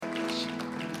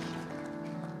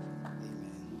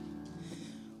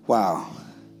Wow.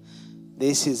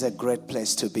 This is a great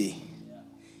place to be.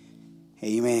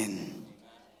 Amen.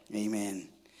 Amen.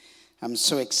 I'm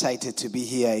so excited to be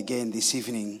here again this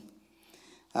evening.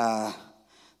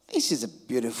 This is a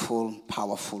beautiful,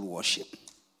 powerful worship.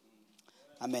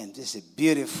 Amen. This is a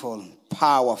beautiful,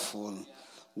 powerful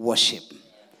worship.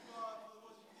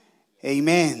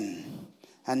 Amen.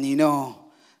 And you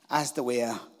know, as they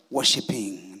were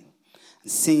worshiping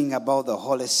and singing about the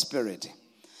Holy Spirit,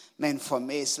 man, for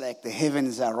me, it's like the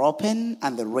heavens are open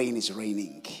and the rain is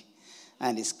raining.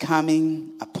 And it's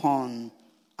coming upon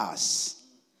us.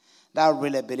 I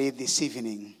really believe this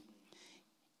evening,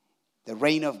 the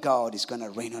rain of God is going to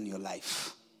rain on your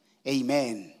life.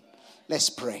 Amen.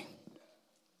 Let's pray.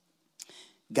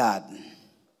 God,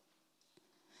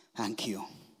 thank you.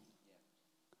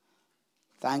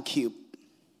 Thank you.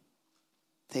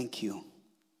 Thank you.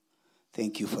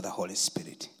 Thank you for the Holy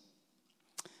Spirit.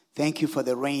 Thank you for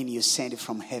the rain you sent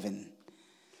from heaven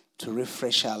to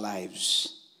refresh our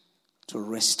lives, to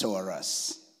restore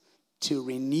us, to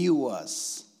renew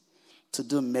us, to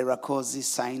do miracles,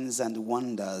 signs, and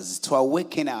wonders, to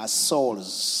awaken our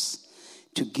souls,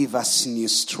 to give us new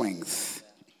strength.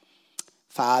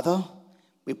 Father,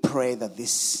 we pray that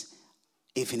this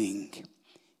evening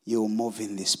you will move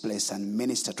in this place and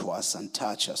minister to us and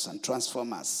touch us and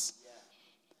transform us.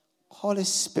 Holy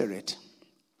Spirit,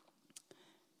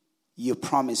 you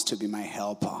promised to be my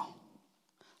helper.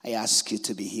 I ask you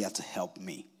to be here to help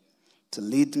me, to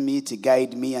lead me, to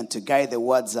guide me, and to guide the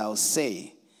words I'll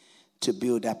say, to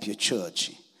build up your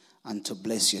church and to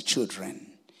bless your children.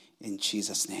 In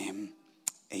Jesus' name,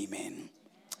 amen.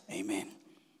 Amen.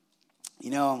 You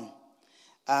know,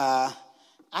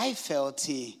 I felt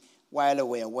while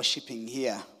we were worshiping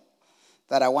here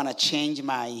that I want to change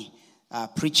my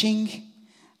preaching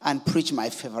and preach my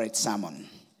favorite sermon.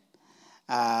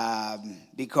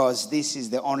 Because this is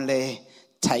the only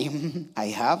time I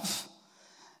have.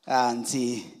 And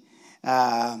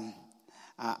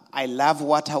I love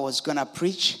what I was going to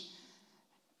preach,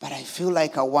 but I feel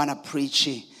like I want to preach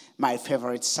my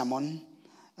favorite sermon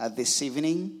this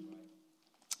evening.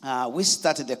 We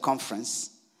started a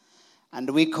conference, and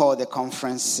we call the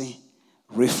conference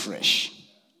Refresh.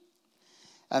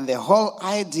 And the whole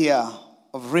idea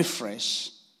of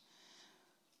Refresh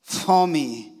for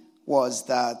me was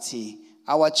that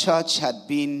our church had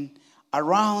been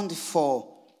around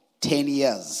for 10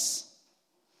 years.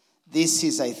 This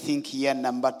is, I think, year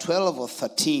number 12 or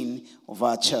 13 of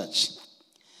our church.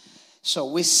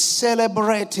 So we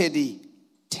celebrated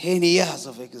 10 years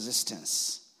of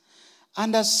existence.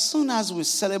 And as soon as we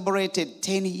celebrated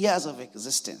 10 years of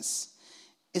existence,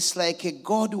 it's like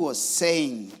God was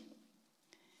saying,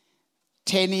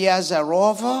 10 years are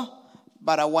over,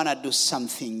 but I want to do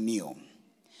something new.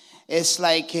 It's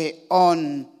like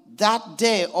on that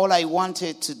day, all I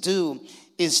wanted to do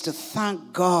is to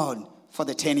thank God for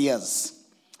the 10 years.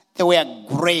 They were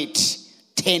great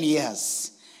 10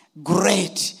 years.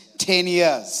 Great 10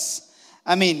 years.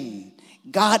 I mean,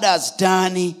 God has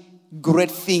done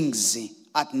great things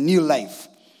at New Life.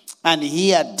 And he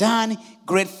had done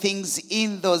great things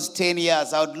in those 10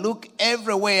 years. I would look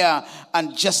everywhere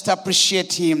and just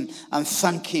appreciate him and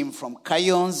thank him, from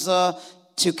Kayonza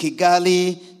to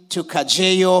Kigali to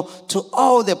Kajeyo to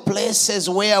all the places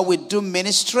where we do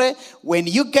ministry. When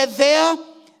you get there,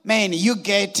 man, you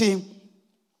get,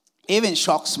 even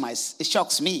shocks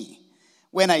me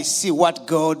when I see what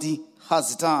God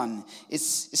has done.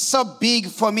 It's so big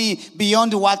for me,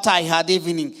 beyond what I had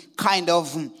even kind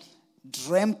of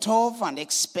dreamt of and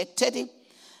expected.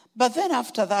 But then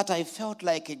after that, I felt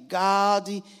like God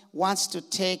wants to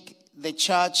take the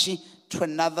church to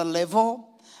another level,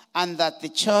 and that the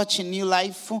church in New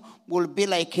Life will be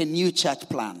like a new church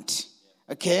plant.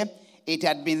 Okay? It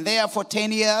had been there for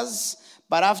 10 years,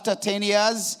 but after 10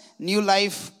 years, New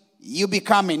Life, you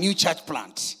become a new church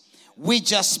plant. We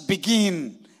just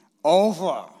begin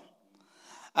over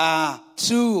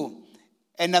to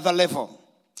another level.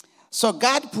 So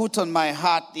God put on my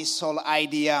heart this whole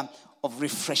idea of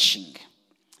refreshing,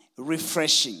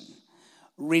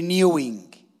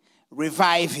 renewing,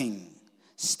 reviving,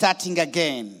 starting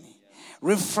again.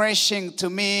 Refreshing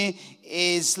to me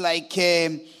is like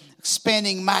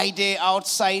spending my day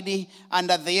outside, and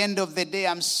at the end of the day,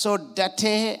 I'm so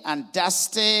dirty and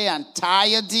dusty and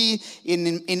tired.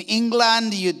 In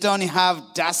England, you don't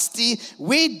have dusty.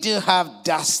 We do have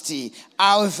dusty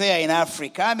out there in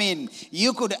Africa. I mean,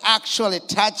 you could actually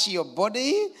touch your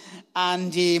body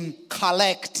and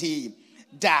collect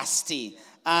dusty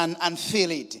and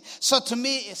feel it. So to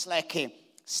me, it's like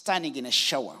standing in a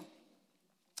shower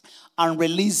and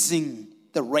releasing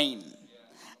the rain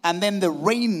And then the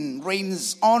rain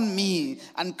rains on me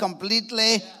and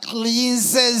completely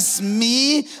cleanses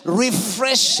me,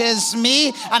 refreshes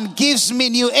me, and gives me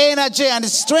new energy and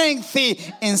strength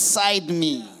inside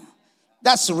me.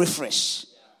 That's refresh.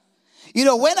 You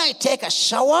know, when I take a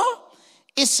shower,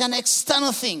 it's an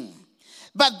external thing.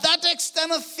 But that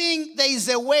external thing, there is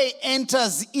a way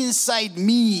enters inside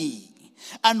me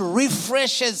and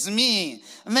refreshes me.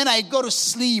 And then I go to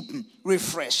sleep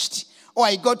refreshed. Or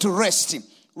I go to rest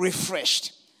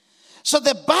refreshed. So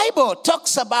the Bible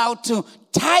talks about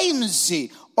times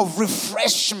of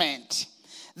refreshment.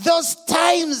 Those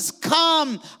times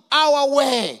come our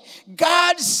way.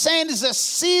 God sends a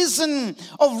season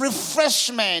of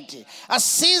refreshment. A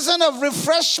season of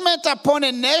refreshment upon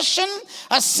a nation.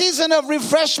 A season of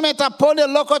refreshment upon a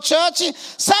local church.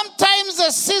 Sometimes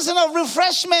a season of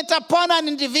refreshment upon an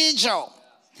individual.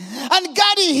 And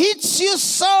God hits you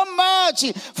so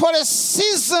much for a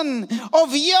season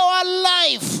of your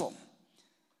life,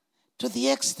 to the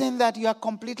extent that you are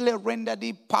completely rendered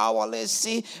powerless.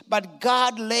 But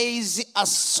God lays a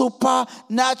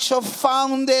supernatural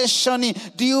foundation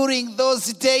during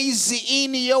those days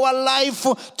in your life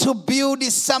to build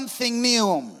something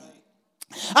new.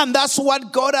 And that's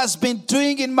what God has been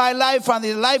doing in my life and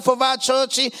in the life of our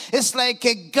church. It's like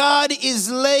God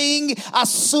is laying a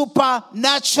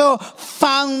supernatural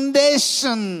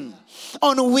foundation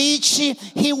on which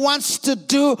he wants to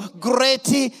do great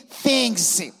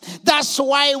things. That's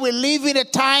why we live in a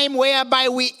time whereby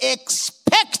we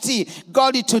expect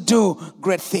God to do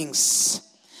great things.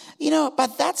 You know,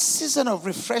 but that season of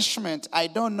refreshment, I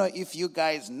don't know if you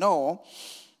guys know,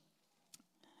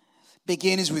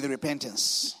 begins with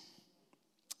repentance.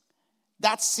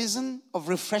 That season of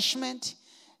refreshment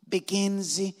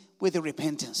begins with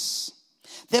repentance.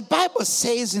 The Bible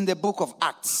says in the book of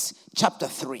Acts, chapter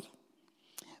 3,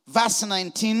 verse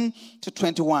 19 to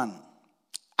 21.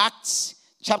 Acts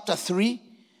chapter 3,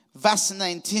 verse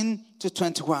 19 to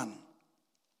 21.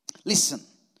 Listen,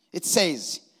 it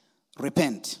says,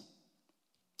 repent.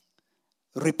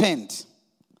 Repent.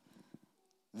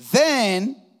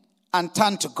 Then and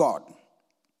turn to God,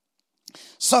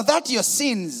 so that your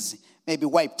sins may be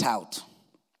wiped out,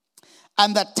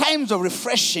 and that times of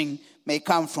refreshing may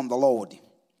come from the Lord,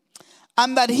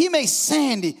 and that he may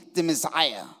send the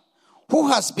Messiah, who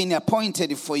has been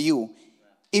appointed for you,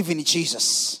 even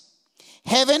Jesus.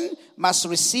 Heaven must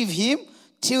receive him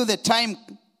till the time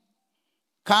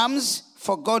comes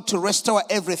for God to restore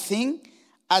everything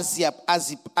as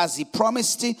he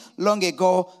promised long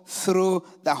ago through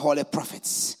the holy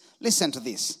prophets. Listen to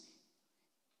this.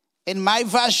 In my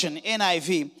version,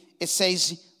 NIV, it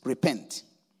says repent.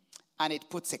 And it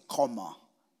puts a comma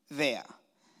there.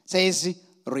 It says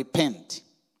repent.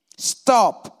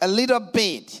 Stop a little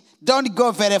bit. Don't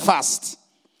go very fast.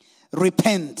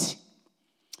 Repent.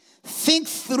 Think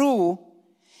through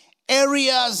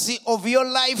areas of your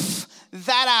life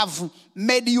that have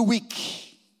made you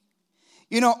weak.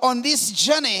 You know, on this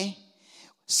journey,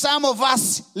 some of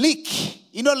us leak.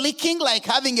 You know, leaking like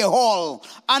having a hole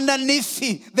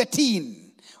underneath the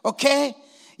tin. Okay?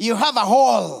 You have a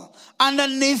hole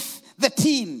underneath the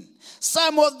tin.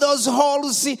 Some of those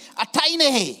holes are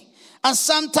tiny and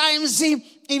sometimes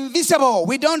invisible.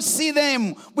 We don't see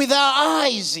them with our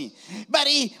eyes. But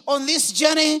on this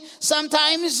journey,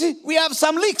 sometimes we have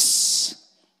some leaks.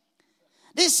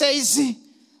 This says,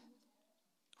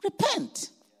 repent.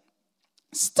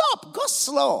 Stop. Go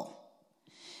slow.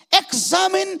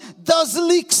 Examine those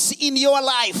leaks in your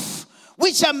life,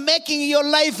 which are making your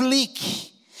life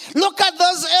leak. Look at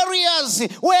those areas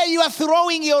where you are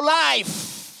throwing your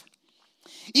life.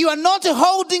 You are not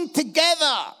holding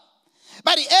together.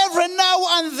 But every now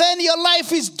and then your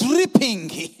life is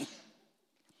dripping.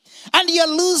 And you're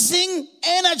losing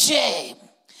energy.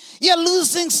 You're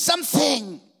losing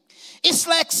something. It's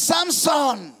like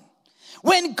Samson.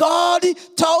 When God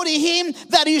told him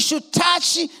that you should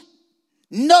touch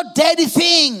no dirty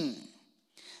thing.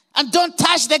 And don't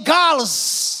touch the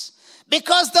girls.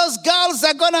 Because those girls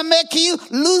are going to make you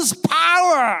lose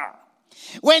power.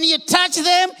 When you touch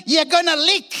them, you're going to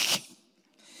leak.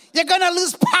 You're going to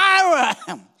lose power.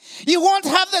 You won't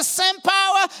have the same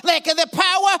power like the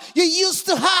power you used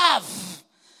to have.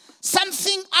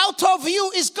 Something out of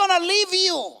you is going to leave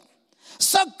you.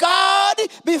 So God,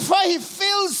 before he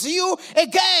fills you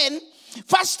again,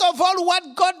 first of all, what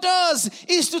God does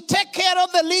is to take care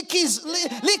of the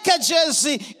leakages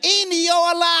in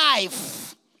your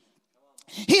life.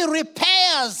 He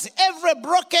repairs every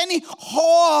broken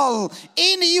hole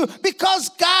in you because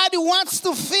God wants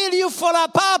to fill you for a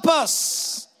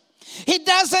purpose. He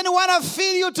doesn't want to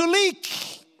fill you to leak.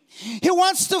 He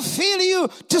wants to fill you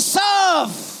to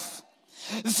serve.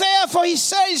 Therefore, he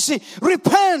says,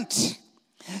 repent.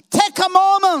 Take a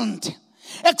moment.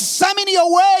 Examine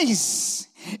your ways.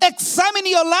 Examine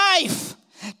your life.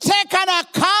 Take an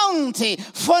account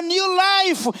for new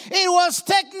life. It was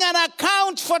taking an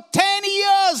account for 10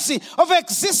 years of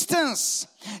existence.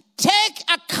 Take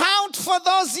account for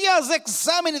those years.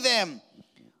 Examine them.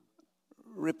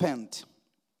 Repent.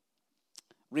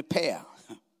 Repair.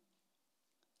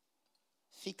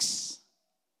 Fix.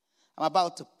 I'm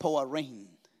about to pour rain.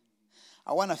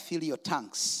 I want to fill your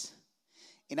tanks.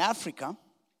 In Africa,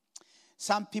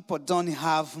 some people don't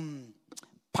have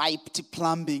piped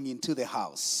plumbing into the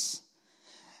house.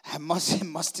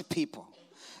 Most people.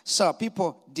 So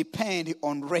people depend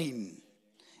on rain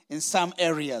in some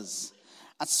areas.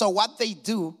 And so what they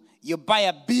do, you buy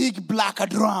a big black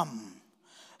drum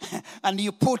and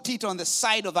you put it on the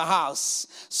side of the house.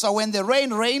 So when the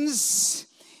rain rains,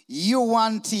 you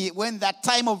want, when that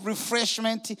time of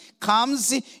refreshment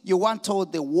comes, you want all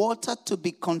the water to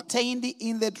be contained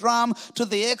in the drum to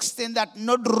the extent that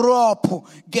no drop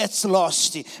gets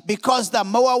lost. Because the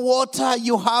more water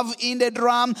you have in the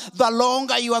drum, the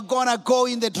longer you are going to go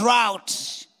in the drought.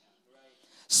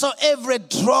 So every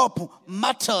drop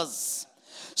matters.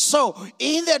 So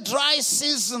in the dry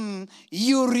season,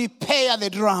 you repair the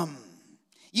drum.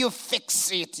 You fix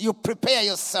it. You prepare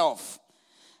yourself.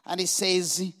 And he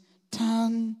says,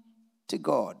 turn to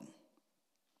God.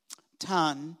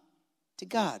 Turn to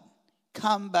God.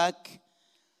 Come back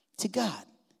to God.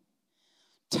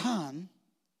 Turn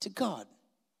to God.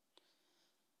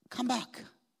 Come back.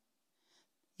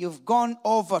 You've gone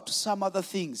over to some other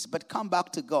things, but come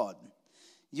back to God.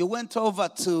 You went over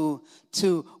to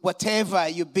whatever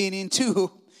you've been into.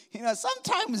 You know,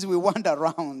 sometimes we wander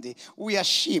around. We are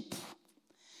sheep.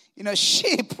 You know,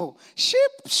 sheep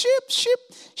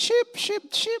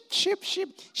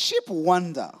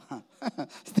wander.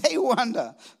 They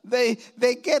wander.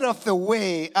 They get off the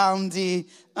way and they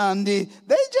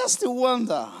just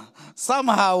wander.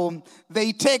 Somehow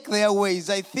they take their ways.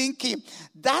 I think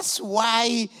that's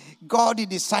why God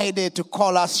decided to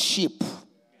call us sheep.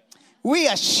 We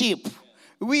are sheep.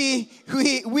 We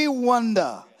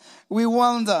wander. We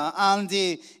wander, and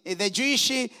the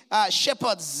Jewish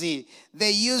shepherds,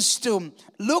 they used to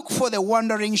look for the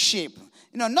wandering sheep.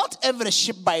 You know, not every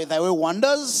sheep, by the way,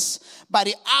 wanders,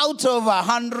 but out of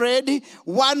 100,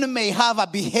 one may have a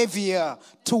behavior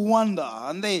to wander,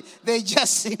 and they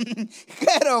just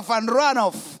get off and run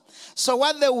off. So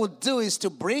what they would do is to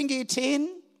bring it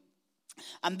in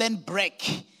and then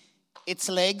break its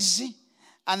legs.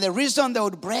 And the reason they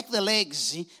would break the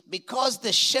legs, because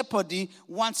the shepherd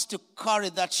wants to carry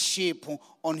that sheep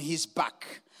on his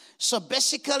back. So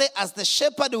basically, as the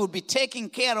shepherd would be taking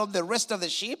care of the rest of the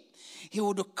sheep, he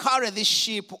would carry this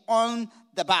sheep on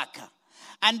the back.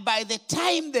 And by the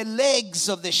time the legs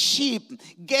of the sheep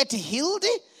get healed,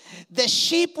 the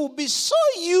sheep will be so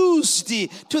used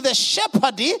to the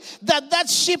shepherd that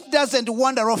sheep doesn't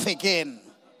wander off again.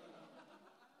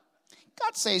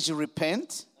 God says you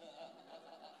repent.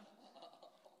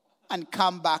 And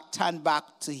come back, turn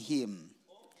back to him.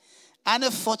 And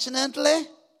unfortunately,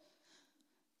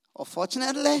 or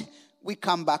fortunately, we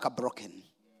come back a broken.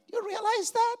 You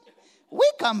realize that?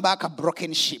 We come back a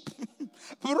broken sheep.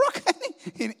 Broken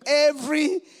in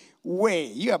every way.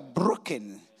 You are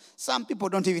broken. Some people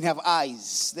don't even have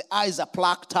eyes. The eyes are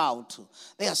plucked out.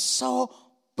 They are so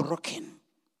broken.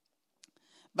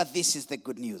 But this is the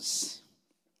good news.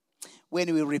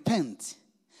 When we repent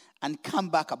and come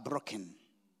back a broken,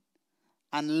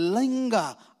 and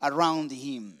linger around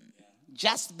him.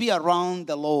 Just be around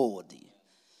the Lord.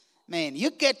 Man,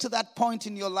 you get to that point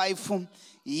in your life,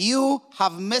 you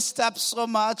have messed up so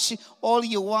much, all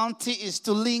you want is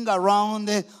to linger around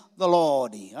the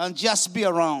Lord and just be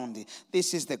around.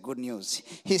 This is the good news.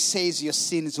 He says your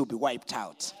sins will be wiped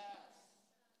out.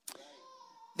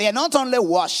 They are not only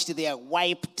washed, they are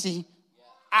wiped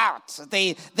out.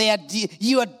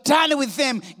 You are done with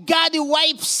them. God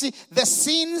wipes the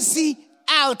sins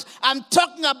out. I'm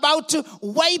talking about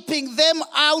wiping them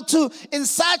out in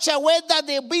such a way that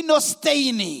there be no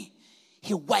stain.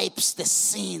 He wipes the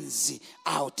sins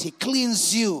out. He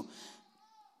cleans you.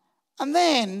 And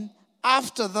then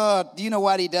after that, do you know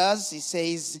what he does? He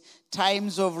says,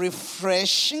 times of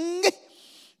refreshing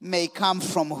may come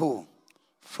from who?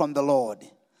 From the Lord.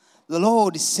 The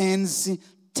Lord sends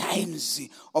times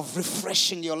of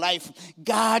refreshing your life.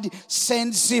 God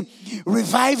sends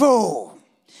revival.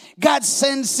 God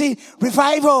sends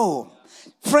revival.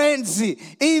 Friends,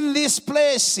 in this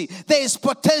place, there is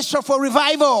potential for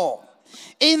revival.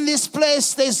 In this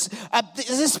place, this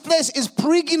place is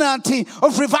pregnant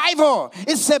of revival.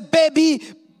 It's a baby.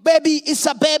 It's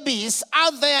a baby. It's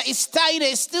out there. It's tiny.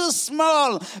 It's still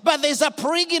small. But there's a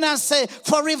pregnancy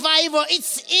for revival.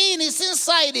 It's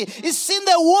inside. It's in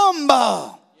the womb.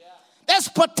 There's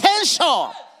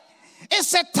potential.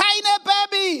 It's a tiny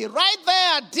baby right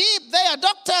there, deep there.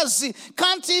 Doctors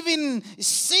can't even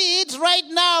see it right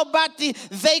now, but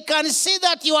they can see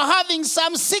that you are having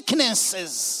some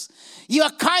sicknesses. You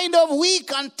are kind of weak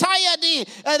and tired,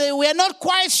 and we're not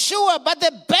quite sure, but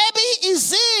the baby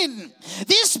is in.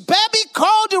 This baby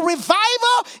called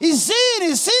revival is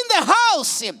in the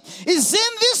house, is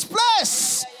in this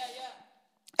place.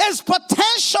 There's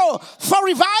potential for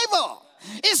revival.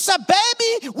 It's a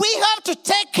baby we have to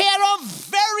take care of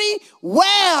very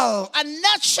well and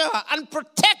nurture and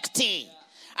protect it.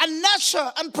 And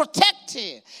nurture and protect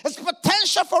it. There's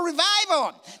potential for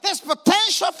revival. There's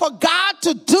potential for God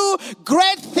to do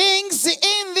great things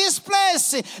in this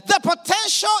place. The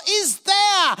potential is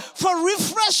there for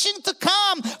refreshing to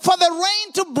come, for the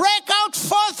rain to break out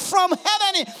forth from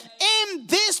heaven. In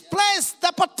this place,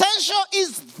 the potential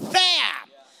is there.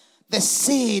 The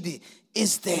seed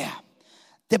is there.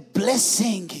 The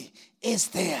blessing is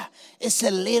there. It's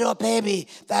a little baby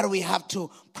that we have to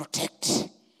protect.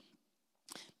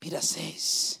 Peter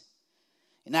says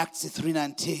in Acts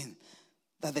 3:19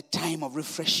 that the time of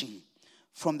refreshing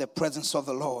from the presence of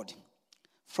the Lord.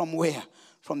 From where?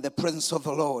 From the presence of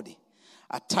the Lord.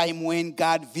 A time when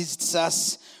God visits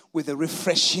us with the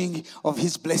refreshing of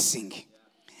his blessing.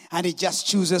 And he just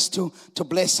chooses to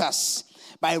bless us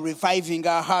by reviving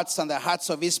our hearts and the hearts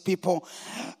of his people,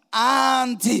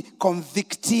 and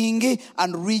convicting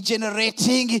and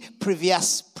regenerating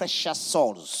previous precious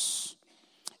souls.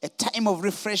 A time of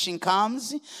refreshing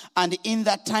comes, and in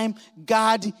that time,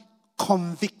 God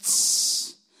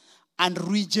convicts and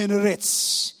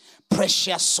regenerates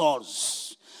precious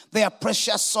souls. There are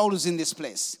precious souls in this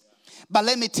place. But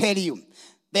let me tell you,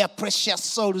 there are precious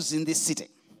souls in this city.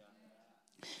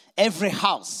 Every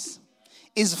house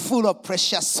is full of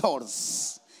precious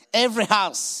souls. Every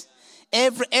house,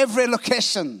 every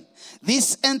location,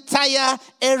 this entire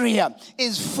area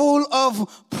is full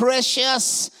of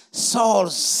precious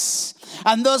souls.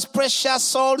 And those precious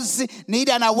souls need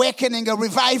an awakening, a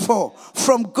revival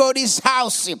from God's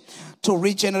house to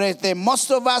regenerate them.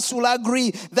 Most of us will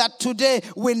agree that today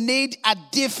we need a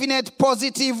definite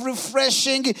positive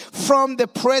refreshing from the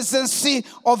presence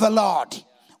of the Lord.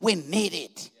 We need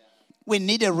it. We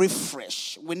need a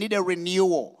refresh. We need a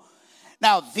renewal.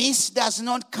 Now, this does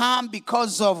not come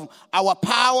because of our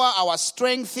power, our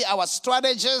strength, our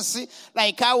strategies.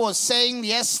 Like I was saying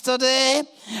yesterday,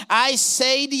 I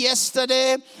said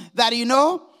yesterday that,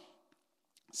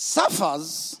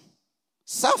 surfers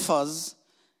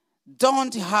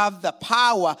don't have the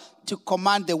power to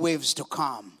command the waves to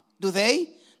come. Do they?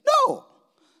 No.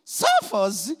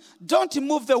 Surfers don't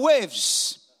move the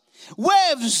waves.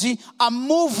 Waves are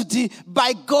moved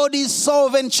by God's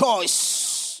sovereign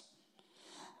choice.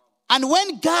 And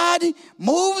when God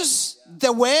moves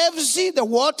the waves, the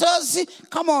waters,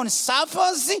 come on,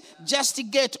 surfers just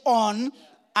get on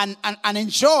and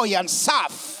enjoy and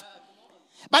surf.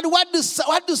 But what do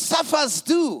surfers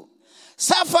do?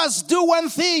 Surfers do one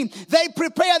thing. They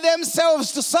prepare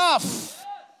themselves to surf.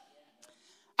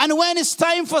 And when it's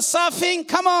time for surfing,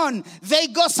 come on, they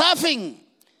go surfing.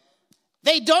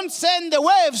 They don't send the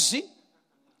waves,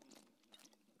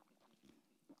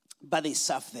 but they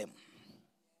surf them.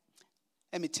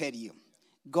 Let me tell you,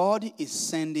 God is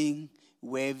sending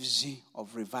waves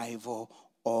of revival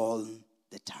all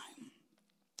the time.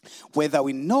 Whether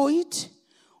we know it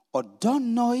or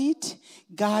don't know it,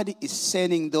 God is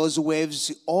sending those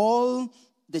waves all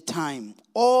the time.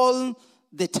 All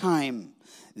the time.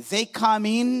 They come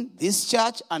in this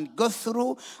church and go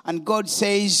through, and God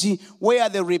says, where are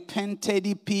the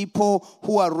repented people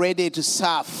who are ready to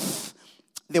surf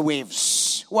the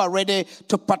waves, who are ready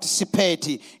to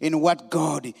participate in what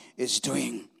God is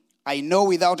doing? I know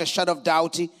without a shadow of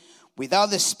doubt, without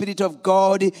the Spirit of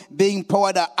God being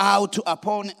poured out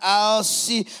upon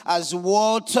us as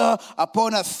water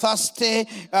upon a thirsty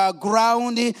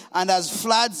ground and as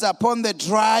floods upon the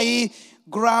dry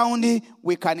ground,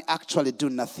 we can actually do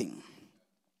nothing.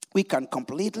 We can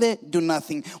completely do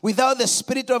nothing. Without the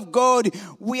Spirit of God,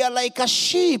 we are like a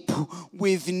ship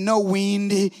with no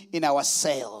wind in our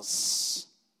sails.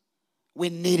 We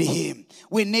need Him.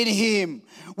 We need Him.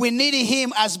 We need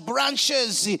Him as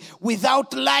branches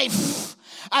without life,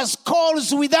 as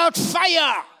coals without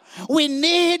fire. We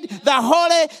need the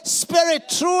Holy Spirit.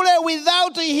 Truly,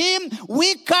 without him,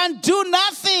 we can do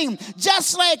nothing.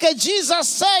 Just like Jesus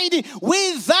said,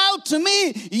 without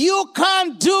me, you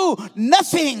can't do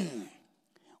nothing.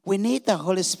 We need the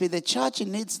Holy Spirit. The church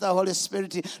needs the Holy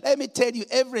Spirit. Let me tell you,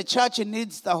 every church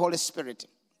needs the Holy Spirit.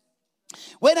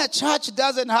 When a church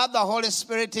doesn't have the Holy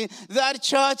Spirit, that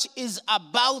church is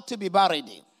about to be buried.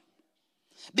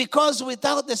 Because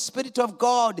without the Spirit of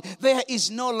God, there is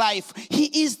no life.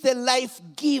 He is the life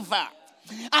giver.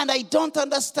 And I don't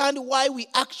understand why we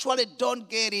actually don't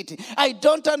get it. I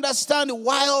don't understand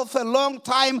why for a long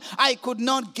time I could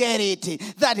not get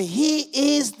it. That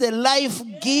he is the life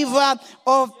giver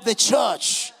of the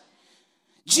church.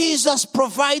 Jesus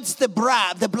provides the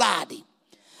blood.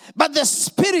 But the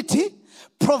Spirit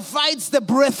provides the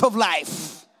breath of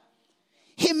life.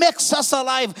 He makes us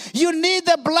alive. You need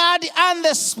the blood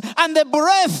and the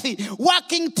breath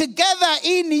working together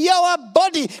in your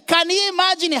body. Can you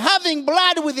imagine having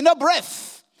blood with no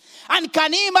breath? And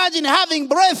can you imagine having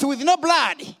breath with no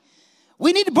blood?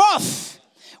 We need both.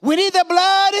 We need the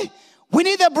blood. We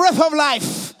need the breath of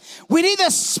life. We need the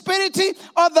Spirit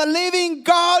of the living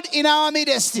God in our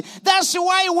midst. That's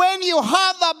why when you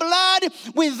have the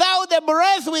blood without the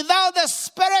breath, without the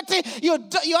Spirit,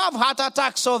 you have heart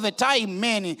attacks all the time.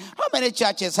 Many. How many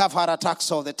churches have heart attacks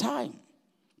all the time?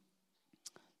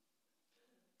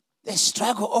 They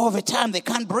struggle all the time. They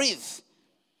can't breathe.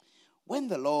 When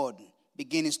the Lord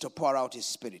begins to pour out his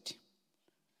Spirit,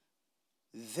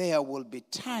 there will be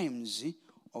times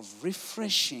of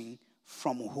refreshing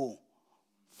from who?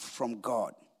 From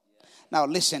God. Now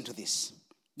listen to this.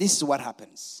 This is what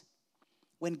happens.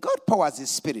 When God pours his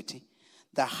Spirit,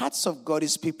 the hearts of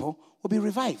God's people will be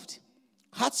revived.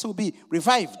 Hearts will be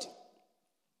revived.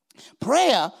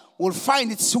 Prayer will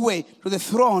find its way to the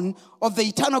throne of the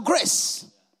eternal grace.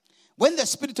 When the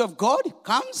Spirit of God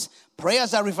comes,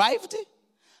 prayers are revived.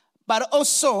 But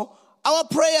also, our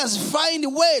prayers find a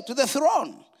way to the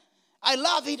throne. I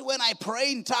love it when I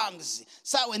pray in tongues.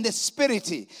 So in the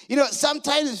Spirit,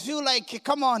 sometimes you feel like,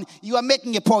 come on, you are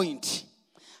making a point.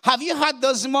 Have you had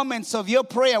those moments of your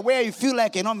prayer where you feel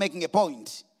like you're not making a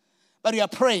point, but you are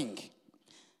praying?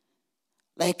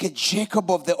 Like a Jacob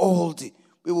of the old,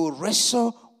 we will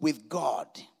wrestle with God,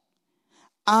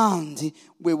 and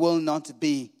we will not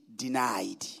be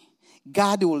denied.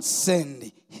 God will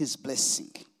send his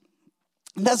blessing.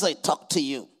 And as I talk to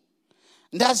you,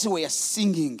 that's why we are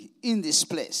singing in this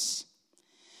place.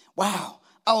 Wow,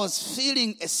 I was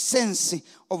feeling a sense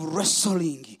of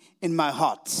wrestling in my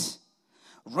heart.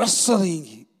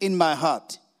 Wrestling in my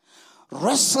heart.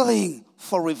 Wrestling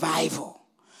for revival.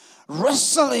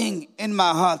 Wrestling in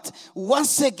my heart.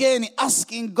 Once again,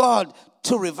 asking God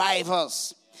to revive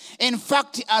us. In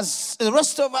fact, as the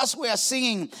rest of us were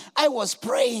singing, I was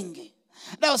praying.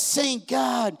 And I was saying,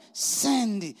 God,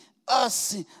 send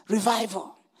us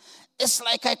revival. It's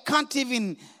like I can't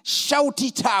even shout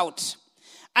it out.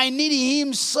 I need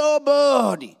him so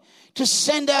bad to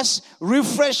send us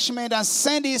refreshment and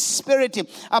send his Spirit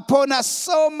upon us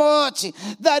so much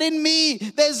that in me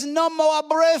there's no more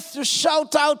breath to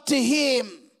shout out to him.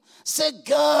 Say,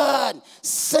 God,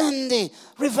 send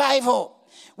revival.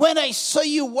 When I saw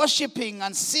you worshiping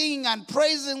and singing and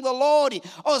praising the Lord,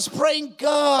 I was praying,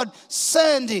 God,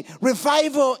 send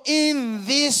revival in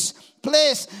this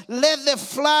place. Let the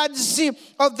floods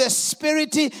of the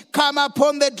Spirit come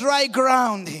upon the dry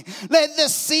ground. Let the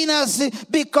sinners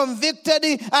be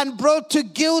convicted and brought to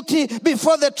guilty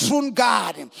before the true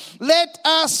God. Let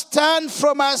us turn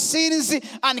from our sins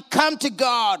and come to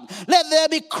God. Let there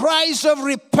be cries of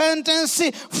repentance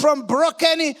from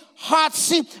broken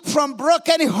hearts, from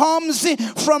broken homes,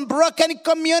 from broken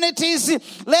communities.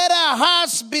 Let our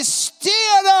hearts be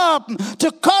stirred up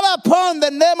to call upon the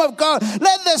name of God.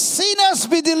 Let the sinners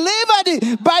be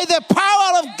delivered by the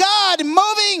power of God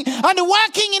moving and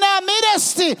working in our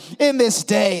midst in these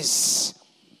days.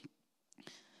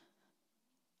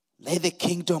 Let the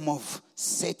kingdom of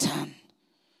Satan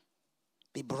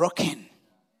be broken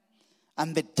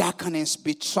and the darkness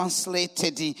be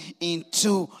translated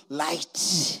into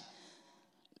light.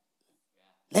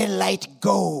 Let light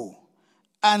go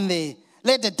and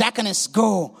let the darkness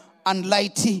go and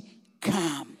light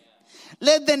come.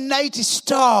 Let the night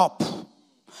stop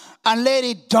and let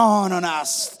it dawn on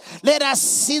us. Let us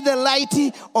see the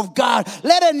light of God.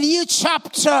 Let a new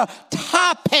chapter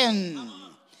happen.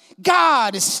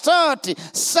 God start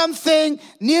something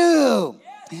new.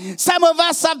 Some of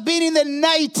us have been in the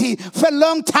night for a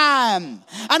long time.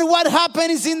 And what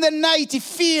happens in the night?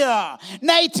 Fear,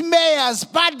 nightmares,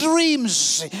 bad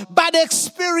dreams, bad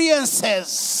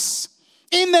experiences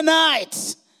in the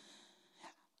night.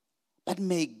 but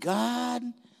may God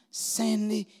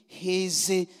send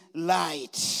his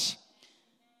light.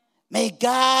 May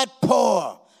God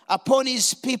pour upon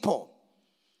his people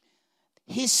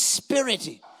his spirit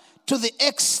to the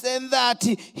extent that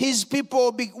his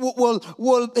people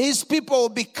will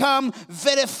become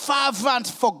very fervent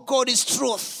for God's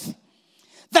truth.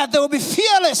 That they will be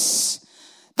fearless.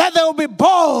 That they will be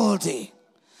bold. They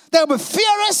will be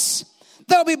fearless.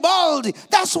 They'll be bold.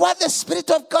 That's what the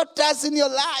Spirit of God does in your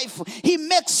life. He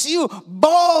makes you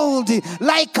bold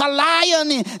like a lion.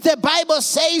 The Bible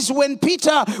says when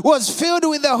Peter was filled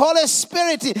with the Holy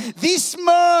Spirit, this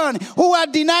man who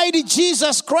had denied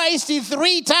Jesus Christ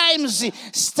 3 times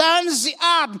stands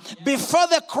up before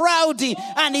the crowd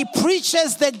and he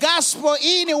preaches the gospel.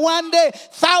 In one day,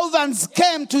 thousands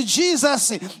came to Jesus.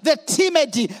 The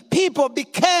timid people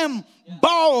became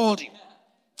bold.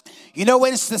 You know,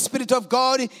 when the Spirit of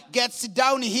God gets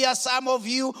down here, some of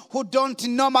you who don't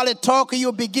normally talk,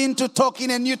 you begin to talk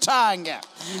in a new tongue.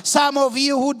 Some of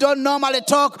you who don't normally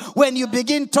talk, when you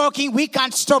begin talking, we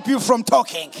can't stop you from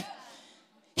talking.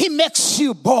 He makes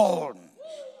you bold.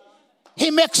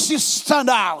 He makes you stand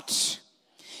out.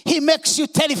 He makes you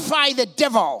terrify the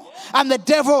devil. And the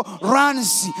devil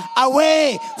runs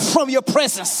away from your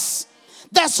presence.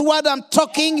 That's what I'm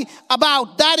talking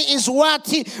about. That is what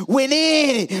we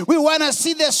need. We want to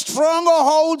see the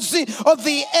strongholds of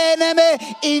the enemy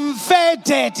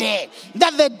invaded.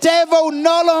 That the devil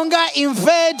no longer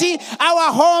invade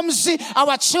our homes,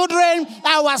 our children,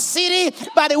 our city,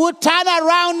 but it will turn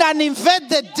around and invade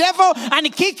the devil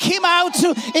and kick him out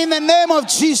in the name of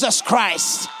Jesus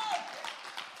Christ.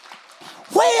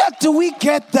 Where do we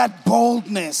get that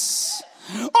boldness?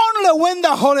 Only when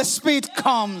the Holy Spirit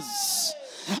comes.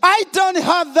 I don't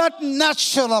have that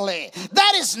naturally.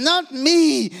 That is not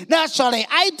me naturally.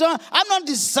 I'm not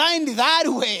designed that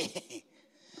way.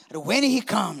 But when he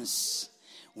comes,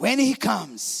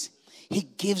 he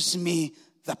gives me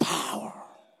the power.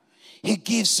 He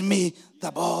gives me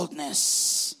the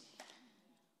boldness.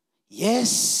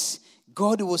 Yes,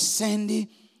 God will send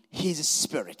his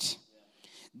Spirit.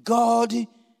 God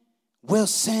will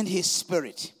send his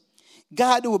Spirit.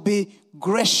 God will be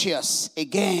gracious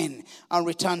again and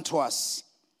return to us.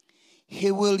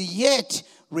 He will yet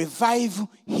revive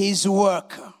his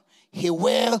work. He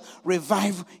will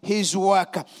revive his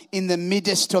work in the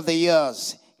midst of the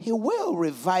years. He will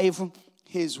revive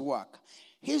his work.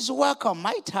 His work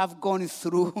might have gone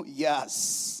through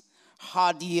years,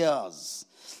 hard years,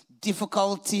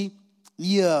 difficulty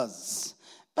years.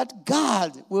 But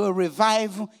God will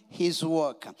revive his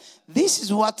work. This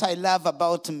is what I love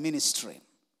about ministry.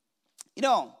 You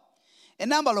know, a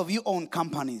number of you own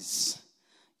companies.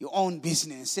 You own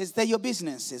businesses. They're your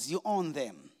businesses. You own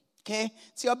them. Okay?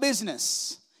 It's your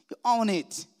business. You own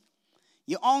it.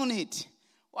 You own it.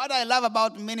 What I love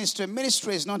about ministry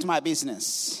is not my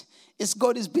business. It's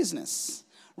God's business.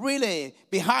 Really,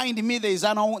 behind me there is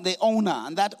the owner,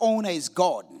 and that owner is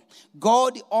God.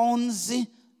 God owns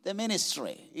the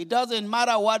ministry. It doesn't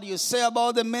matter what you say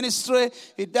about the ministry.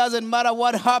 It doesn't matter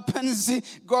what happens.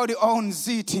 God owns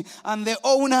it. And the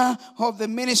owner of the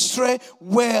ministry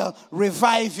will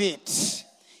revive it.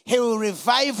 He will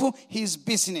revive his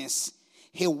business.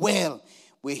 He will.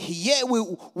 Will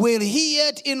he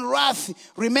yet in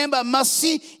wrath remember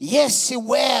mercy? Yes, he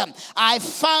will. I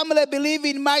firmly believe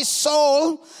in my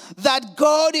soul that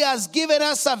God has given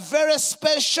us a very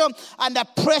special and a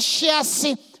precious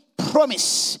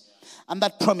promise. And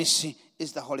that promise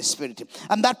is the Holy Spirit.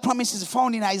 And that promise is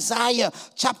found in Isaiah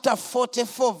chapter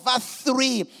 44, verse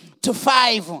 3 to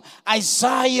 5.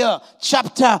 Isaiah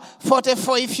chapter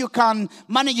 44. If you can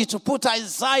manage to put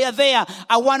Isaiah there,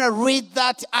 I want to read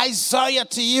that Isaiah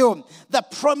to you. The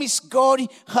promise God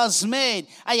has made.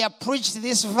 I have preached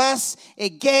this verse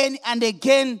again and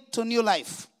again to New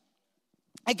Life.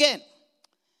 Again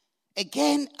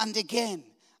and again.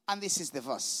 And this is the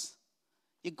verse.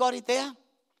 You got it there?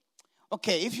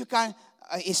 Okay, if you can,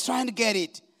 he's trying to get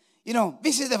it. You know,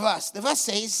 this is the verse. The verse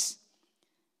says,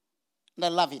 and I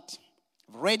love it.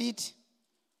 I've read it.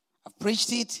 I've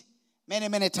preached it many,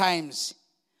 many times.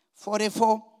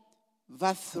 44,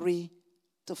 verse 3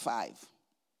 to 5.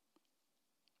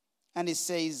 And it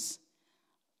says,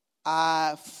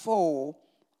 for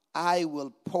I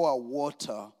will pour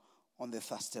water on the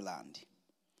thirsty land,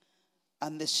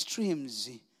 and the streams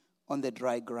on the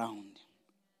dry ground.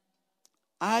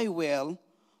 I will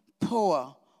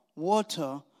pour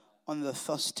water on the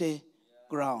thirsty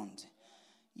ground.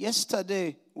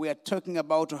 Yesterday, we are talking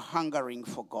about hungering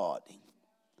for God.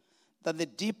 That the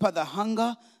deeper the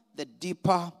hunger, the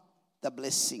deeper the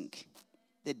blessing.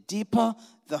 The deeper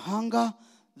the hunger,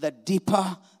 the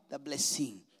deeper the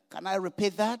blessing. Can I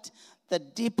repeat that? The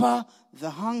deeper the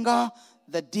hunger,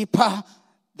 the deeper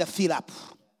the fill up.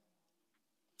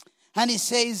 And he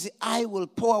says, I will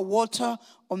pour water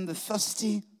on the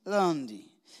thirsty land.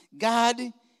 God,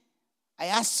 I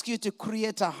ask you to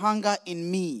create a hunger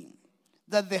in me.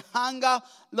 That the hunger,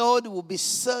 Lord, will be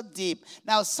so deep.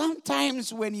 Now,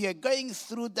 sometimes when you're going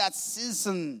through that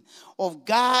season of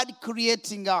God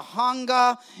creating a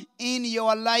hunger in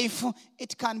your life,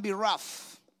 it can be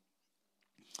rough.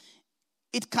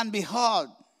 It can be hard.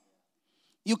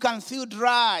 You can feel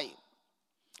dry.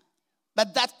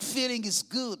 But that feeling is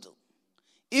good.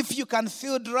 If you can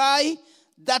feel dry,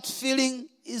 that feeling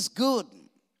is good.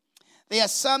 There are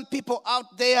some people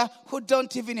out there who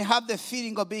don't even have the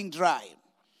feeling of being dry.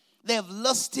 They have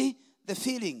lost the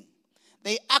feeling.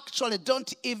 They actually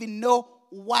don't even know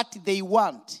what they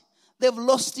want. They've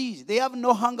lost it. They have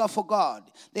no hunger for God.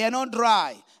 They are not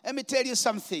dry. Let me tell you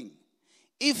something.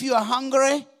 If you are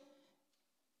hungry,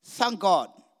 thank God.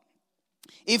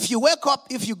 If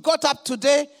you got up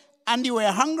today and you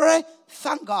were hungry,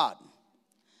 thank God.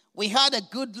 We had a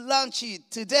good lunch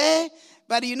today,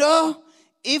 but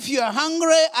if you are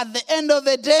hungry at the end of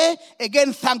the day,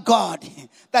 again, thank God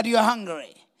that you are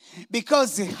hungry.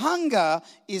 Because the hunger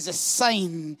is a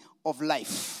sign of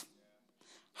life.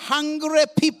 Hungry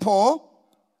people,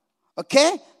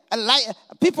 okay?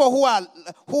 People who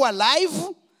are alive,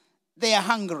 they are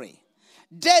hungry.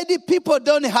 Dead people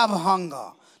don't have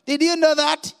hunger. Did you know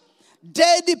that?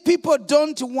 Dead people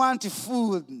don't want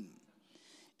food.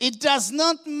 It does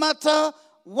not matter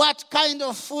what kind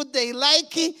of food they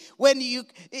like.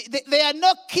 There are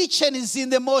no kitchens in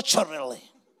the mortuary.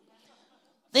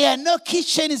 There are no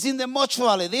kitchens in the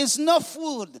mortuary. There's no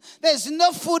food. There's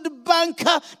no food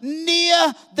banker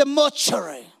near the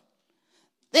mortuary.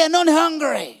 They are not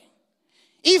hungry.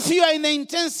 If you are in the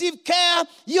intensive care,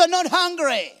 you are not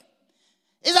hungry.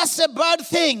 That's a bad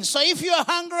thing. So if you are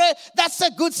hungry, that's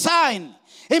a good sign.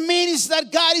 It means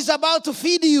that God is about to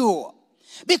feed you.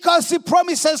 Because He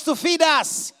promises to feed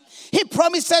us. He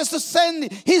promises to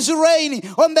send His rain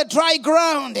on the dry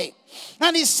ground.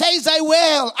 And He says, I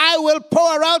will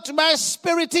pour out my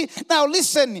Spirit. Now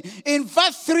listen, in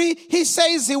verse 3, He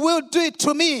says He will do it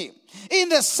to me. In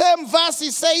the same verse,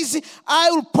 He says, I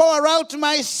will pour out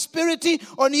my Spirit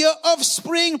on your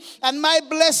offspring and my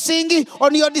blessing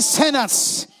on your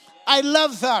descendants. I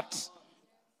love that.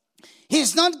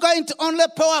 He's not going to only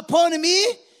pour upon me,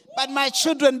 but my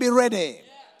children be ready.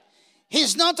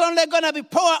 He's not only going to be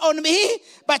pouring on me,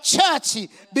 but church,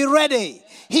 be ready.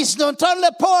 He's not only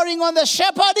pouring on the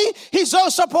shepherd, He's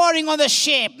also pouring on the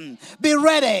sheep. Be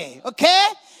ready, okay?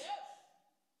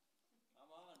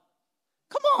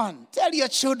 Come on, tell your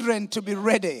children to be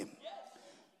ready.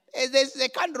 They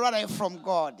can't run away from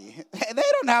God. They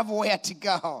don't have where to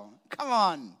go. Come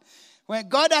on. When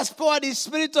God has poured His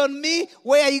Spirit on me,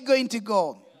 where are you going to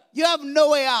go? You have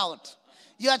no way out.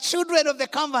 You are children of the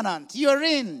covenant. You're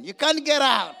in. You can't get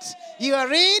out. You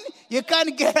are in. You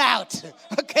can't get out.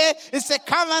 Okay? It's a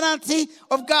covenant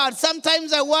of God.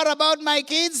 Sometimes I worry about my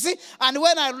kids. And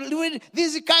when I read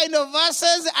these kind of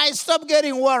verses, I stop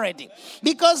getting worried.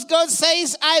 Because God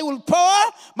says, I will pour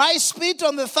my Spirit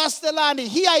on the thirsty land.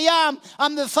 Here I am.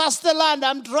 I'm the thirsty land.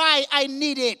 I'm dry. I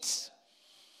need it.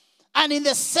 And in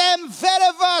the same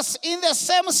very verse, in the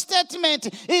same statement,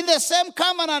 in the same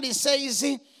covenant, He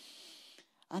says,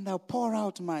 and I'll pour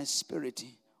out my Spirit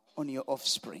on your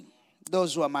offspring.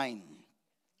 Those who are mine.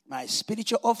 My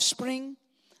spiritual offspring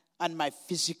and my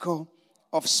physical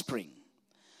offspring.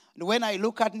 And when I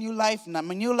look at new life, my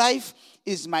new life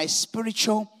is my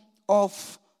spiritual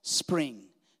offspring.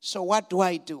 So what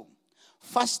do?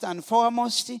 First and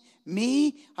foremost,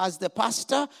 me as the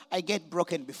pastor, I get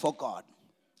broken before God.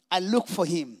 I look for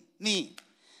Him. Me.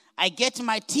 I get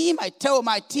my team. I tell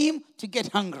my team to get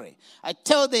hungry. I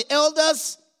tell the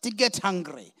elders to get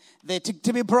hungry.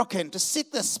 To be broken, to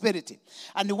seek the Spirit.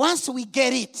 And once we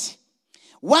get it,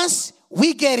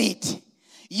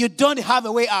 you don't have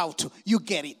a way out. You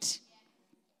get it.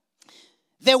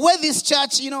 The way this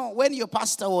church, when your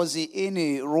pastor was in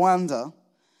Rwanda,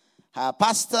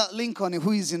 Pastor Lincoln,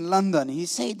 who is in London, he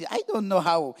said, I don't know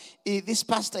how, this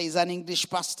pastor is an English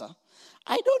pastor.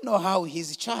 I don't know how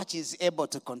his church is able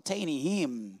to contain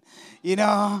him.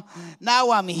 Now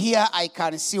I'm here, I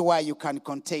can see why you can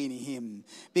contain him.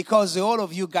 Because all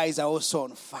of you guys are also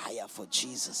on fire for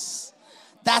Jesus.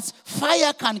 That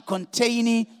fire can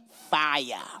contain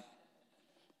fire.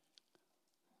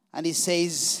 And he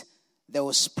says, they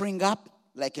will spring up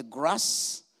like a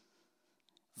grass.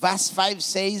 Verse 5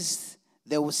 says,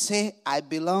 they will say, I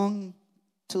belong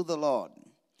to the Lord.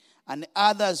 And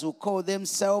others will call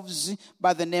themselves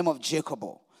by the name of Jacob,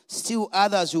 Still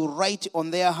others will write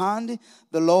on their hand,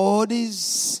 the Lord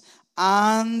is,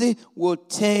 and will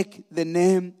take the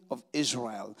name of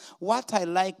Israel. What I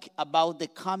like about the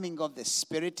coming of the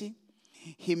Spirit,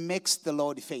 he makes the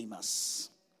Lord famous.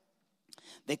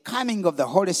 The coming of the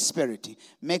Holy Spirit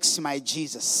makes my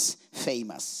Jesus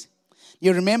famous.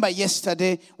 You remember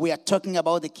yesterday we are talking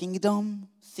about the kingdom,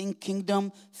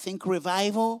 think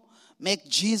revival, make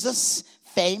Jesus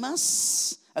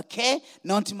famous. Okay,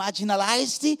 not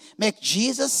marginalized, make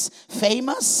Jesus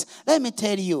famous. Let me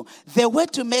tell you, the way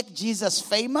to make Jesus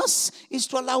famous is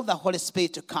to allow the Holy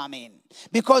Spirit to come in.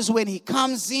 Because when he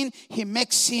comes in, he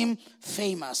makes him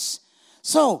famous.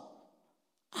 So,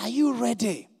 are you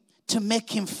ready to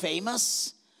make him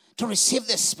famous? To receive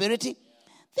the Spirit?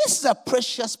 This is a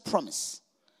precious promise.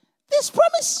 This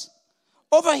promise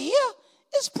over here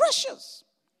is precious.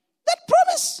 That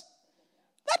promise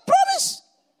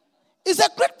is a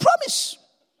great promise.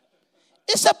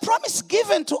 It's a promise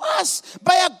given to us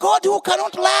by a God who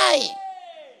cannot lie.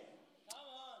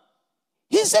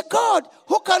 He's a God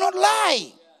who cannot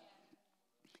lie.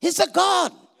 He's a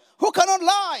God who cannot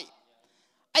lie.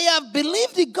 I have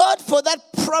believed God for that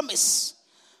promise.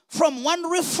 From one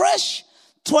refresh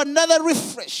to another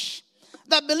refresh.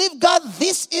 That believe God,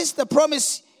 this is the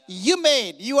promise you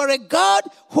made. You are a God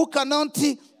who cannot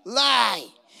lie.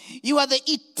 You are the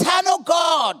eternal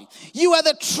God. You are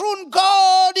the true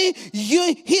God,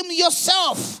 him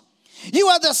yourself. You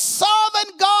are the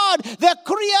sovereign God, the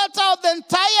creator of the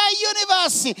entire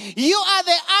universe. You are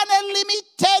the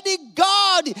unlimited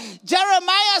God.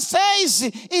 Jeremiah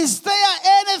says, is there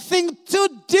anything too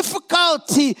difficult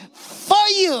for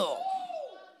you?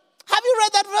 Have you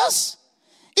read that verse?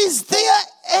 Is there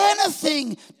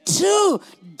anything too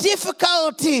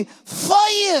difficult for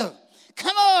you?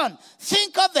 Come on,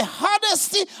 think of the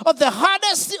hardest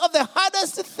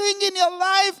thing in your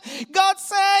life. God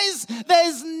says there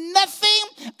is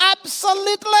nothing,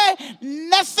 absolutely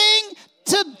nothing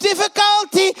too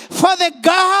difficult for the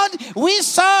God we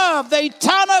serve, the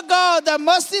eternal God, the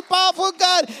most powerful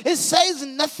God. It says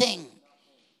nothing.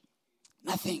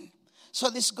 Nothing.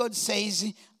 So this God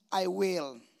says, I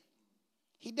will.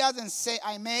 He doesn't say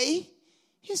I may.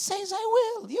 He says,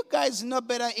 I will. You guys know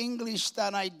better English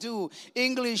than I do.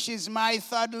 English is my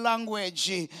third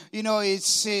language. You know,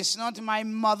 it's not my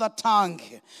mother tongue.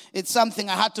 It's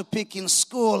something I had to pick in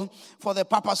school for the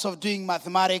purpose of doing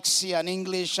mathematics and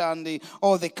English and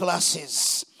all the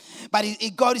classes. But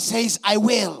God says, I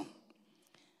will.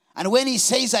 And when he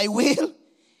says, I will,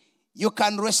 you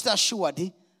can rest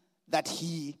assured that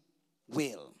he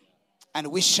will. And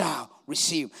we shall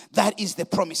receive. That is the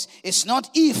promise. It's not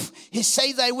if. He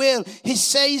says, I will. He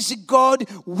says, God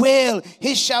will.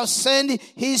 He shall send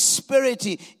his Spirit.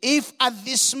 If at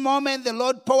this moment the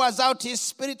Lord pours out his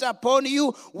Spirit upon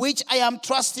you, which I am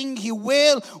trusting he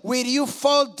will you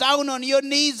fall down on your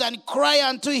knees and cry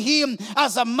unto him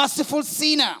as a merciful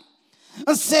sinner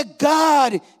and say,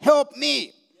 God, help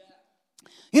me.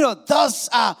 You know, those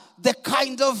are the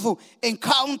kind of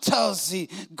encounters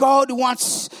God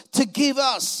wants to give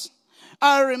us.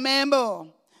 I remember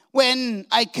when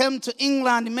I came to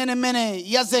England many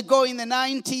years ago in the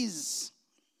 90s.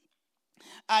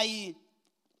 I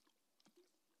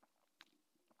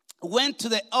went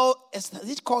to is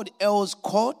it called Earl's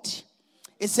Court?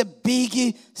 It's a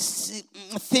big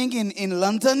thing in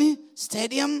London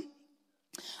Stadium.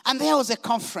 And there was a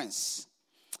conference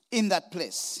in that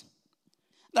place.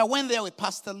 I went there with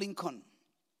Pastor Lincoln.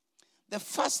 The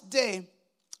first day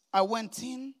I went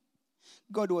in,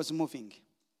 God was moving.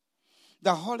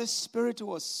 The Holy Spirit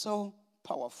was so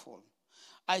powerful.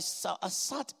 I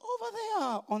sat over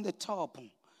there on the top,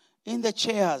 in the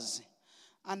chairs,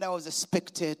 and I was a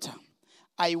spectator.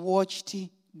 I watched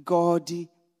God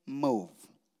move.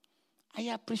 I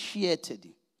appreciated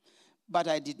it, but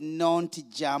I did not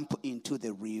jump into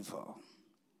the river.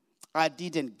 I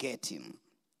didn't get him.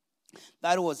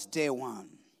 That was day one.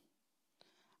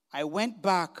 I went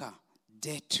back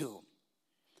day two.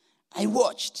 I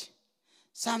watched.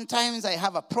 Sometimes I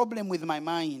have a problem with my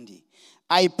mind.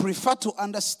 I prefer to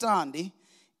understand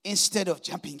instead of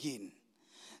jumping in.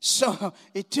 So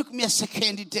it took me a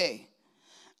second day.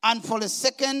 And for a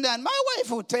second, and my wife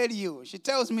will tell you, she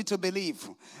tells me to believe,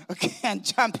 okay, and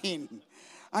jump in.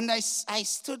 And I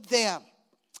stood there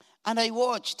and I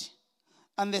watched.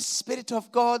 And the Spirit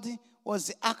of God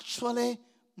was actually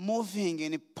moving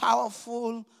in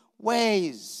powerful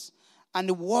ways. And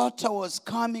water was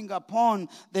coming upon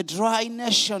the dry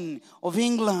nation of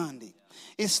England.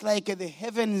 It's like the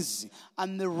heavens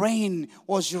and the rain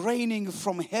was raining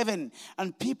from heaven.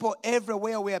 And people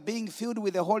everywhere were being filled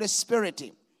with the Holy Spirit.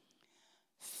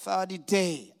 Third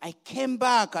day, I came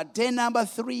back at day number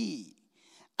 3.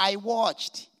 I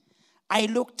watched. I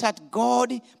looked at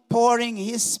God pouring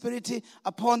his spirit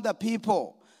upon the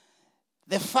people.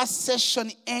 The first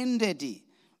session ended,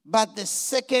 but the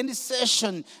second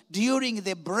session, during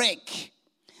the break,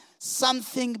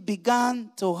 something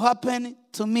began to happen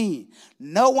to me.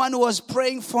 No one was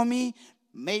praying for me.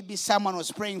 Maybe someone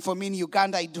was praying for me in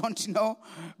Uganda, I don't know.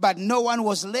 But no one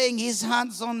was laying his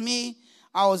hands on me.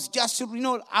 I was just,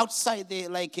 outside there,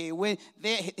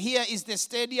 here is the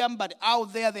stadium, but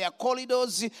out there are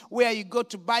corridors where you go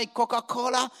to buy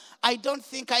Coca-Cola. I don't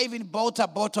think I even bought a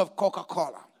bottle of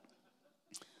Coca-Cola.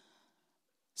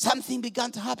 Something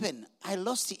began to happen. I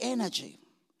lost the energy.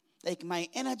 Like my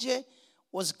energy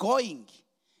was going.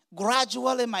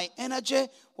 Gradually, my energy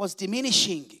was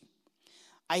diminishing.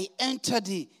 I entered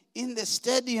in the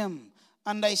stadium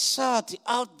and I sat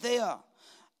out there.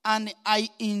 And I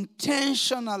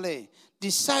intentionally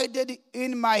decided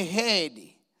in my head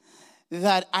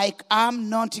that I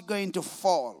am not going to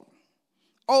fall.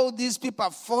 All these people are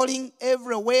falling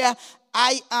everywhere.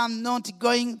 I am not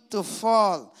going to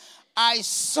fall. I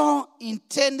so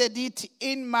intended it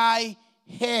in my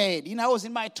head. I was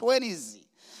in my 20s.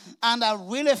 And I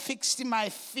really fixed my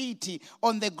feet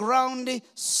on the ground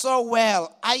so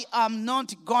well. I am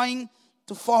not going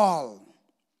to fall.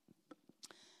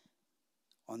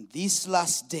 On this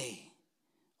last day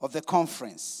of the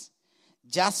conference,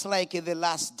 just like the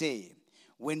last day,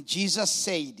 when Jesus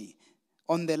said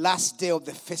on the last day of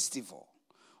the festival,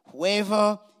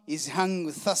 whoever is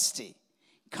hungry, thirsty,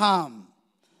 come.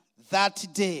 That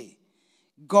day,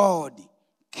 God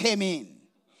came in.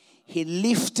 He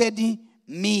lifted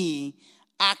me.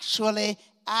 Actually,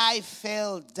 I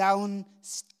fell down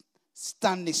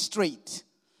standing straight.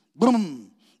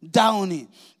 Boom, down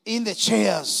in the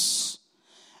chairs.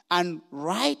 And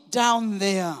right down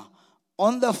there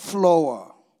on the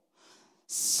floor,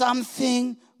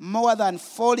 something more than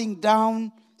falling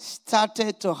down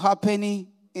started to happen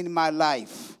in my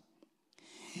life.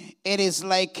 It is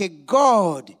like a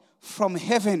God from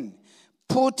heaven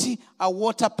put a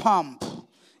water pump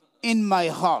in my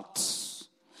heart.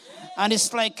 And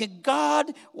it's like a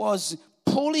God was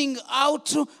pulling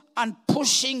out and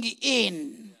pushing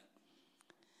in.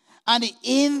 And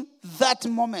in that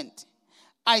moment,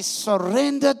 I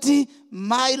surrendered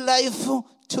my life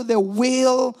to the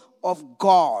will of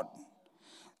God.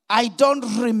 I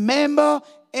don't remember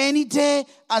any day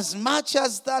as much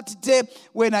as that day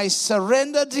when I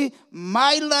surrendered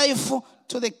my life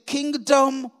to the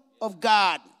kingdom of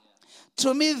God.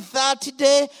 To me, that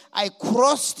day, I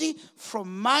crossed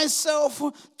from myself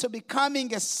to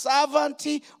becoming a servant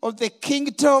of the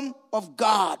kingdom of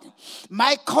God.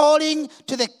 My calling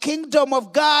to the kingdom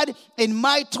of God in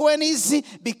my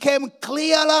 20s became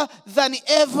clearer than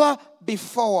ever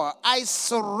before. I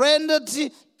surrendered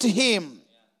to him.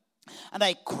 And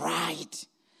I cried.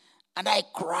 And I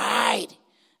cried.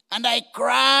 And I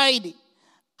cried.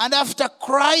 And after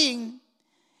crying,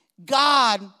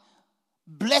 God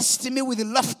blessed me with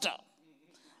laughter.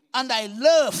 And I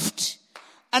laughed.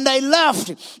 And I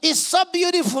laughed. It's so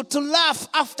beautiful to laugh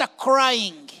after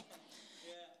crying.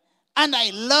 And I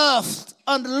laughed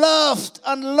and laughed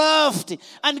and laughed.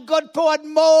 And God poured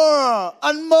more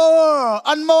and more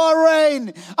and more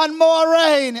rain and more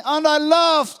rain. And I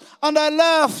laughed and I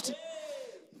laughed.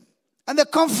 And the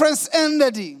conference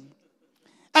ended.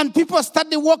 And people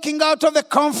started walking out of the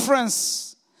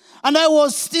conference. And I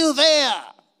was still there.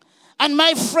 And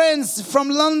my friends from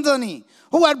London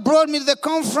who had brought me to the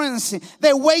conference,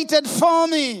 they waited for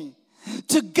me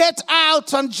to get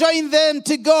out and join them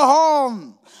to go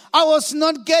home. I was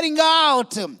not getting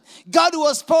out. God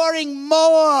was pouring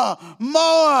more.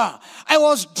 I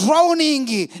was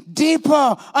drowning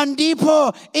deeper and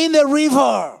deeper in the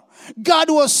river. God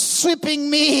was sweeping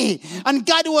me, and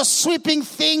God was sweeping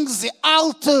things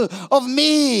out of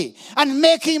me and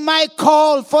making my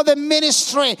call for the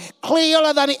ministry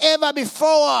clearer than ever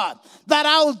before, that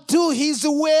I'll do his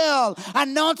will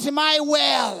and not my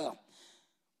will.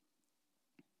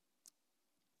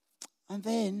 And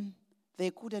then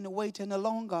they couldn't wait any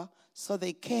longer, so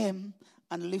they came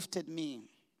and lifted me.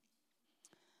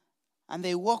 And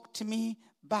they walked me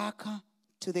back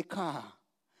to the car.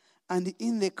 And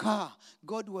in the car,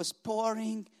 God was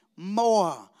pouring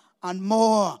more and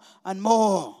more and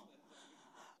more.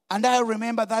 And I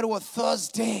remember that was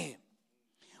Thursday.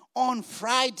 On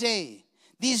Friday,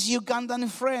 these Ugandan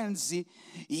friends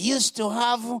used to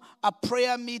have a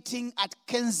prayer meeting at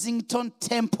Kensington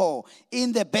Temple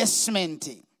in the basement.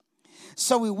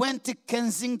 So we went to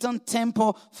Kensington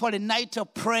Temple for the night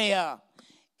of prayer.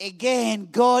 Again,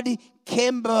 God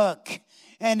came back.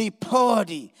 and He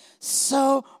poured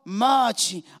so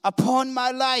much upon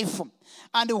my life.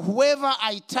 And whoever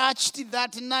I touched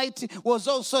that night was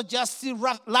also just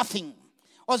laughing,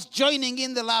 was joining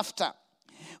in the laughter.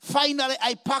 Finally,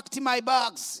 I packed my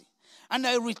bags and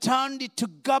I returned to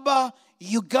Gaba,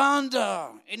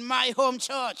 Uganda, in my home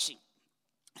church.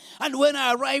 And when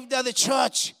I arrived at the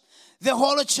church, the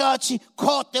whole church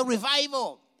caught the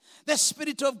revival. The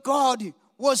Spirit of God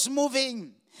was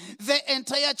moving. The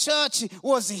entire church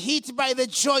was hit by the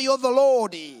joy of the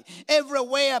Lord.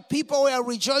 Everywhere people were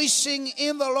rejoicing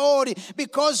in the Lord,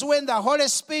 because when the Holy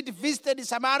Spirit visited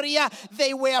Samaria,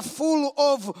 they were full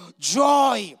of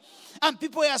joy. And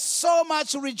people were so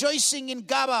much rejoicing in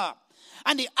Gaba.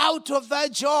 And out of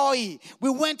that joy, we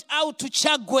went out to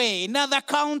Chagwe, another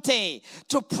county,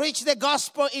 to preach the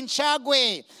gospel in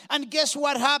Chagwe. And guess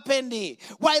what happened?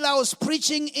 While I was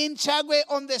preaching in Chagwe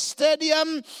on the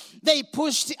stadium, they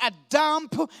pushed a dumb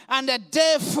and a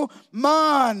deaf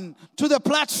man to the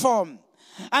platform.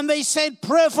 And they said,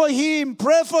 pray for him,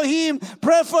 pray for him,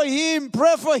 pray for him,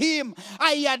 pray for him.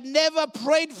 I had never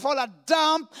prayed for a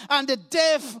dumb and a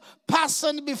deaf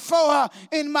person before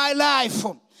in my life.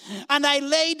 And I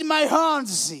laid my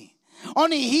hands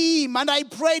on him and I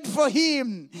prayed for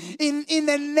him in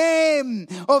the name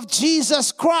of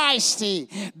Jesus Christ.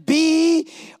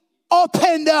 Be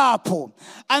opened up.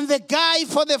 And the guy,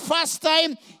 for the first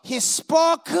time, he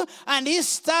spoke and he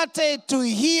started to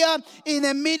hear in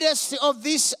the midst of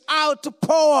this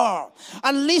outpour.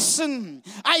 And listen,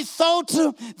 I thought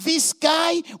this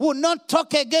guy would not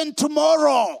talk again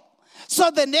tomorrow.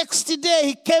 So the next day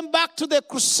he came back to the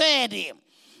crusade.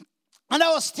 And I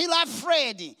was still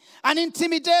afraid and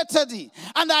intimidated.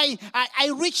 And I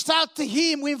reached out to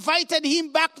him. We invited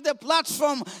him back to the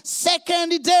platform.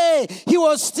 Second day, he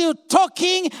was still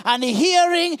talking and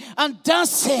hearing and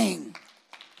dancing.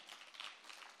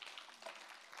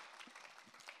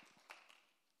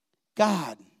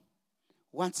 God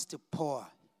wants to pour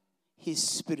His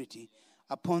Spirit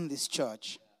upon this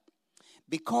church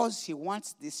because He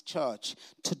wants this church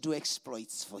to do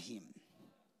exploits for Him.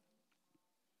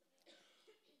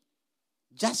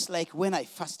 Just like when I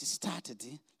first started,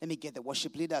 let me get the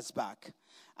worship leaders back.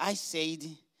 I said,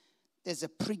 there's a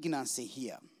pregnancy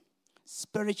here.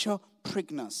 Spiritual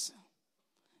pregnancy.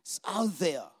 It's out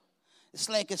there. It's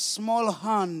like a small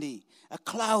hand, a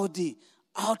cloud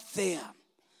out there.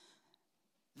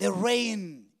 The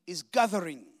rain is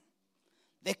gathering.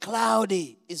 The cloud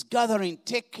is gathering.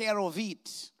 Take care of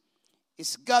it.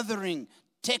 It's gathering.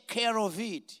 Take care of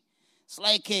it. It's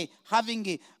like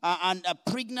having a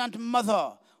pregnant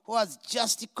mother who has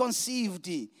just conceived.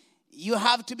 You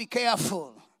have to be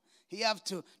careful. You have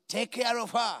to take care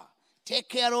of her. Take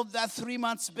care of that 3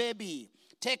 months baby.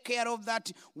 Take care of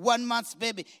that 1 month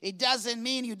baby. It doesn't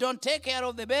mean you don't take care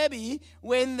of the baby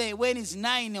when it's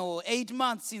 9 or 8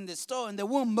 months in the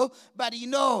womb. But you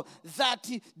know that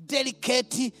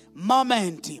delicate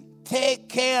moment. Take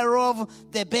care of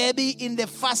the baby in the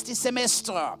first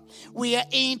semester. We are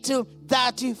into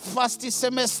that first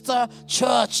semester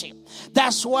church.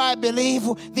 That's why I believe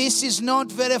this is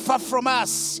not very far from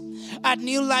us. At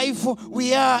New Life,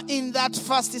 we are in that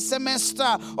first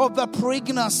semester of the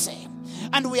pregnancy.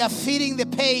 And we are feeling the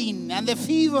pain and the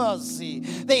fevers.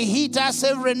 They hit us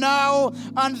every now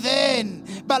and then.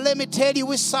 But let me tell you,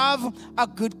 we serve a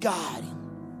good God.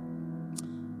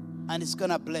 And it's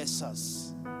going to bless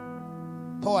us.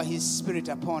 Pour His Spirit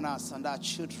upon us and our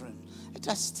children. Let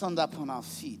us stand up on our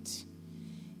feet.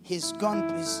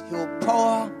 He'll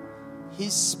pour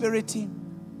His Spirit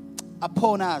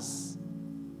upon us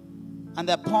and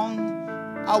upon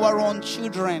our own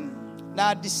children,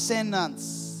 our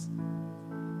descendants.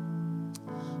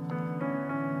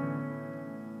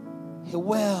 He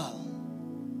will.